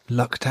 Jesus. Yeah,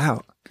 lucked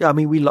out. I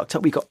mean, we lucked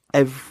out. We got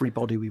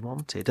everybody we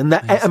wanted. And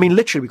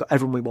literally we got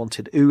everyone we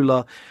wanted.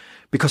 Ula,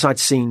 because I'd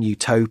seen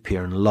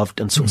Utopia and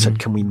loved and sort of said,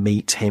 can we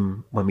meet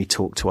him when we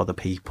talk to other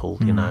people,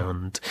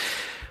 and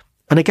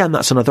again,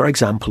 that's another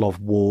example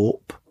of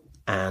Warp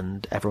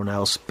and everyone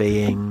else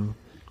being,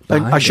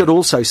 and I should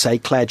also say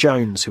Claire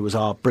Jones, who was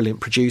our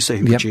brilliant producer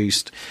who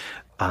produced,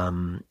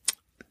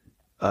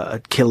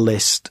 Kill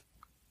List,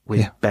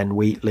 with Ben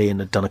Wheatley, and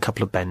had done a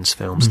couple of Ben's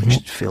films that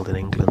she'd filmed in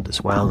England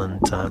as well,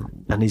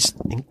 and is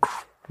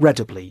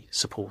incredibly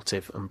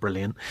supportive and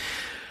brilliant.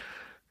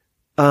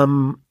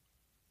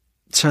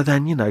 So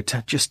then,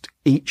 to just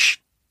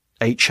each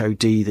HOD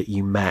that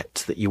you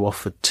met, that you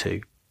offered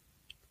to,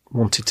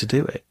 wanted to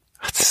do it.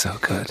 That's so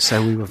good.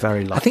 So we were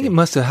very lucky. I think it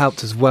must have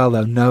helped as well,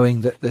 though,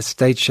 knowing that the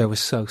stage show was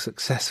so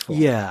successful.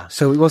 Yeah.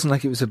 So it wasn't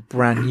like it was a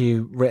brand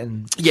new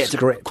written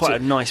script. It's quite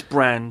a nice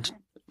brand.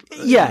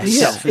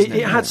 Yes,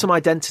 it had some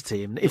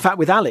identity. In fact,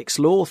 with Alex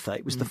Lawther,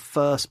 it was the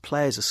first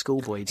play as a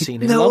schoolboy he'd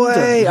seen in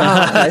London. Way.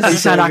 He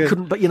said, I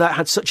couldn't, but, it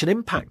had such an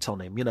impact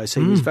on him,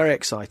 so he was very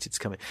excited to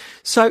come in.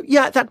 So,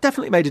 yeah, that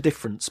definitely made a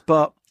difference.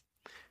 But,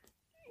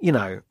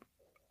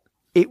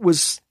 it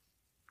was,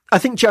 I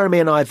think Jeremy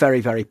and I are very,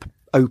 very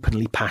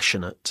openly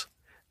passionate.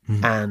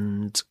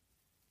 And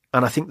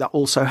I think that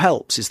also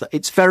helps, is that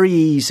it's very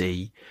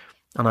easy.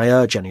 And I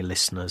urge any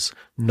listeners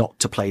not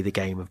to play the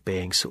game of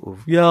being sort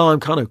of,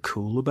 I'm kind of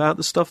cool about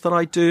the stuff that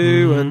I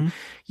do. And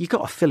you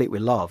got to fill it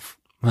with love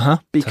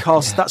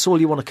because that's all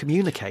you want to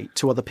communicate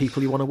to other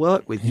people you want to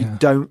work with.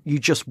 You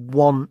just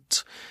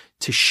want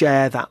to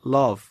share that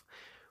love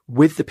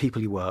with the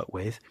people you work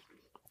with.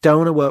 Don't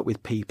want to work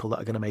with people that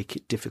are going to make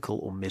it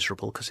difficult or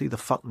miserable, because who the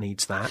fuck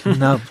needs that?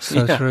 No,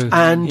 so true.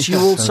 And you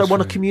also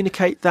want to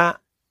communicate that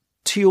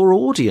to your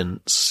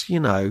audience,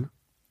 Yeah,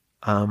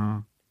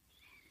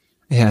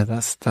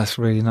 that's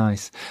really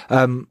nice.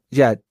 I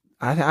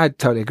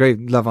totally agree.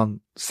 Love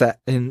on set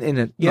in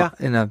a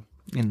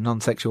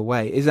non-sexual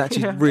way is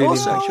actually really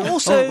sexual.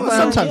 Also,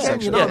 sometimes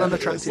sexual. Not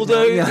unattractive.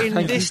 Although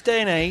in this day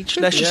and age,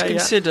 let's just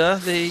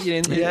consider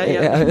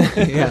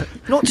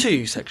not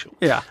too sexual.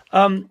 Yeah.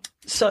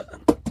 So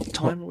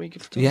time we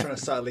give. I'm trying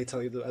to sadly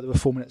tell you that there were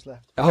 4 minutes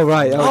left. Oh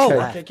right.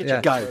 Okay.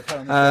 Go.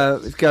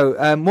 Let's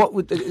go. What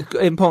would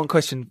important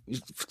question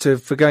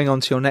for going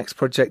on to your next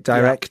project?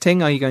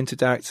 Directing? Are you going to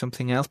direct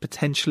something else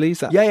potentially?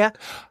 Is that? Yeah.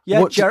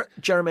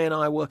 Jeremy and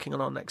I are working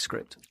on our next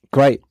script.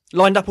 Great.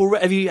 Lined up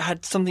already? Have you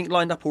had something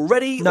lined up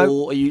already? No,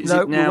 or is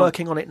no, it now? We're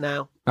working on it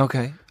now.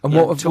 Okay. And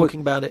We're talking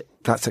about it.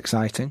 That's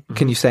exciting.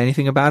 Can you say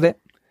anything about it?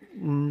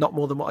 Not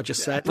more than what I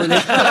just said.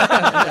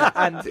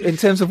 And in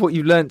terms of what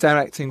you learnt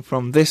directing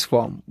from this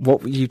one,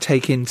 what will you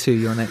take into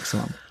your next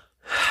one?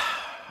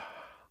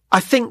 I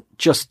think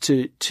just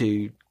to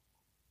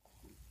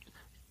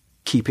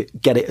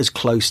get it as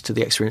close to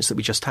the experience that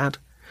we just had.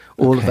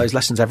 All of those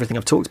lessons, everything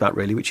I've talked about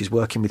really, which is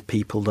working with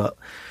people that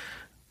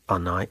are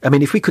nice. I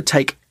mean, if we could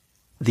take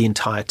the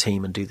entire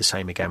team and do the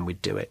same again,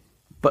 we'd do it.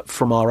 But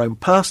from our own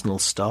personal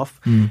stuff,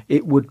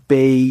 it would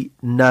be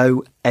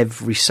know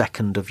every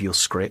second of your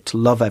script,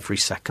 love every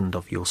second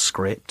of your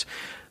script,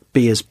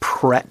 be as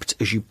prepped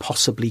as you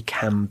possibly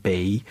can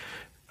be,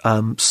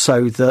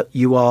 so that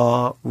you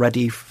are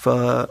ready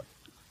for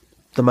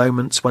the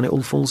moments when it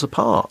all falls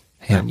apart.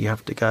 Yeah. And you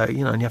have to go, and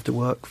you have to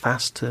work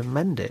fast to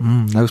mend it.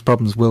 Those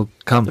problems will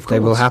come. They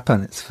will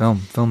happen. It's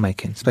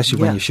filmmaking,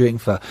 especially when you're shooting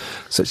for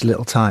such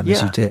little time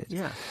as you did.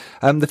 Yeah.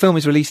 The film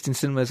is released in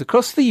cinemas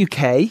across the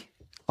UK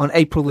on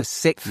April the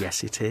 6th.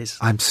 Yes, it is.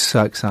 I'm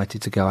so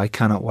excited to go. I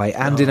cannot wait.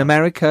 And in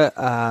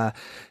America,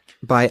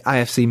 by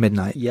IFC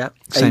midnight. Yeah.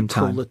 Same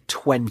time. April the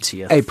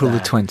 20th. April the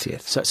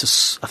 20th. So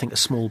it's I think a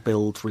small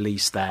build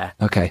release there.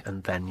 Okay.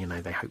 And then,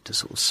 they hope to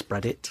sort of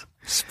spread it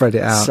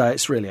out. So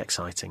it's really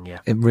exciting, yeah.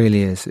 It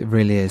really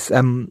is.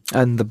 And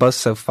the buzz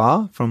so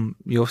far from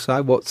your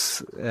side,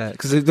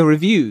 because the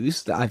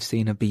reviews that I've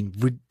seen have been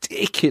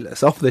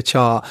ridiculous, off the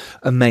chart,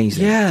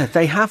 amazing. Yeah,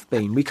 they have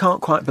been. We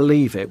can't quite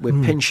believe it.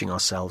 We're pinching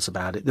ourselves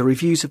about it. The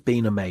reviews have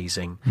been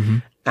amazing,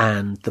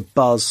 and the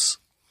buzz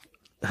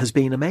has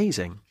been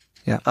amazing.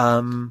 Yeah.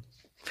 And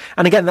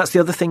again, that's the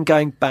other thing,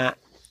 going back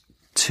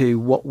to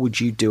what would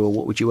you do or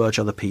what would you urge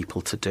other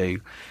people to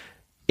do,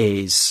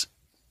 is,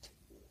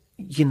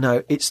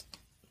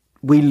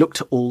 we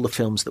looked at all the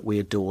films that we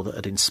adore that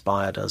had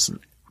inspired us, and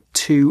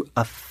to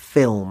a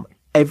film,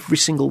 every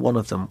single one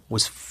of them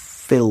was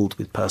filled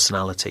with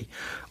personality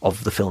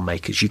of the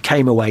filmmakers. You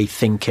came away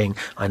thinking,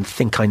 I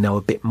think I know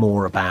a bit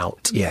more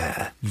about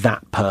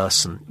that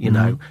person.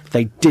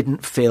 They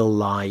didn't feel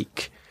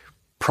like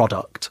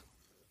product.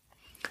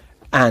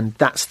 And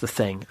that's the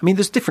thing. I mean,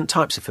 there's different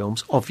types of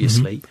films,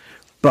 obviously,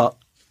 but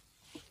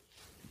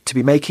to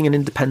be making an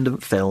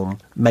independent film,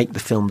 make the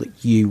film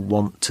that you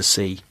want to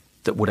see,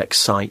 that would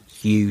excite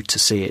you to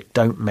see it.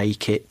 Don't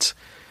make it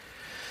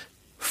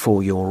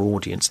for your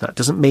audience. That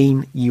doesn't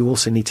mean you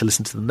also need to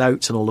listen to the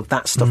notes and all of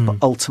that stuff, but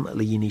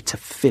ultimately you need to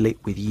fill it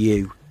with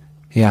you.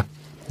 Yeah.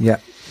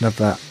 Love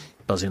that.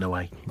 Buzzing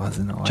away.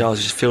 Giles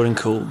is just fielding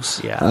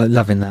calls. Yeah.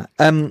 Loving that.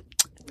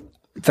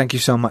 Thank you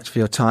so much for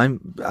your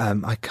time.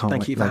 I can't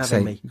Thank wait, you for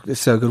having me.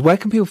 It's so good. Where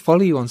can people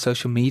follow you on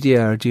social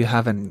media, or do you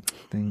have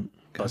anything?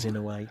 Buzzing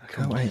away.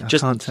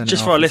 Just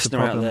for our listener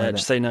out there,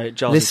 just so you know,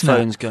 Giles'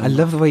 phone's going. I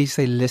love the way you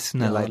say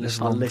listener, like this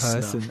one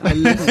listener. person. I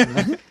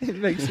listen. It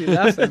makes me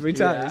laugh every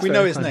time. We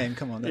know his name.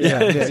 Come on.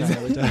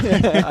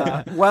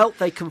 Well,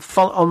 they can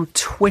follow on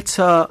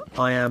Twitter.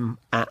 I am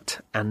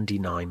at Andy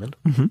NYMAN.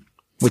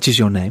 Which is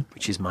your name.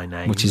 Which is my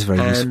name. Which is very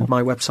useful. And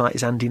my website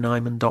is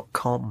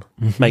andynyman.com.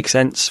 Makes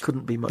sense.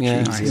 Couldn't be much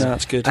Yeah, easier. no,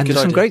 that's good. And Good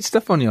there's some idea. great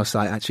stuff on your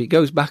site, actually. It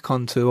goes back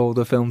onto all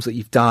the films that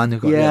you've done.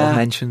 You've got little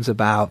mentions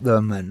about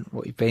them and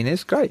what you've been in.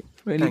 It's great.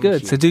 Really Thank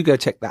good. you. So do go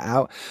check that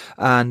out.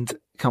 And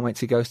can't wait to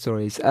see Ghost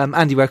Stories.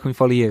 Andy, where can we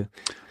follow you?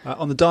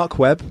 On the dark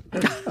web.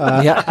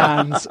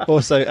 And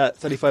also at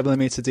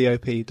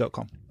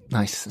 35mmdop.com.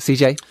 Nice.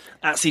 CJ?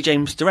 At C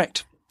James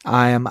Direct.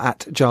 I am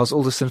at Giles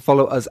Alderson.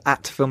 Follow us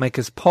at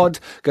Filmmakers Pod.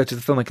 Go to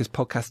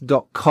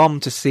thefilmmakerspodcast.com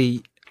to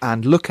see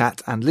and look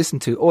at and listen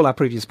to all our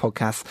previous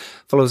podcasts.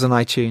 Follow us on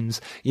iTunes.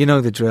 You know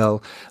the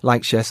drill.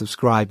 Like, share,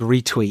 subscribe,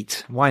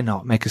 retweet. Why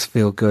not? Make us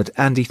feel good.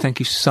 Andy, thank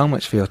you so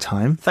much for your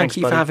time. Thank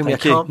you for buddy. having me.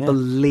 Thank I you. can't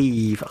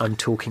believe I'm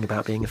talking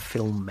about being a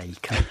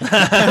filmmaker.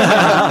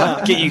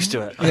 Get used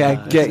to it. Yeah,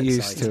 get That's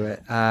used exciting.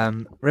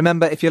 to it.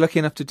 Remember, if you're lucky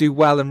enough to do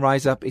well and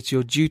rise up, it's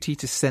your duty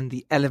to send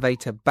the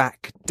elevator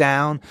back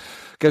down.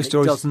 Ghost It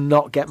Stories. does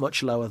not get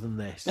much lower than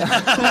this.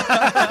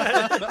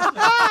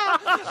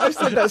 I've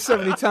said that so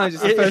many times.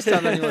 It's the first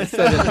time anyone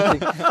said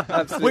anything.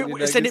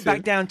 Absolutely Send it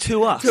back down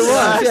to us. To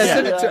us, yeah,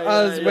 send it to Yeah,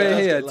 us. yeah, We're yeah,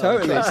 here,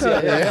 that's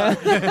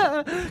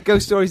totally. good.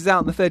 Ghost Stories is out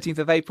on the 13th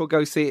of April.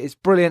 Go see it. It's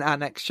brilliant. Our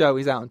next show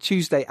is out on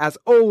Tuesday. As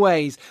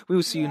always, we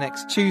will see you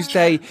next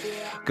Tuesday.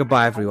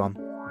 Goodbye, everyone.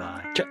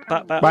 Bye. Check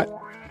back. Bye.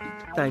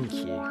 Thank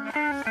you.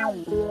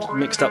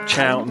 Mixed up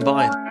chow and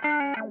bye.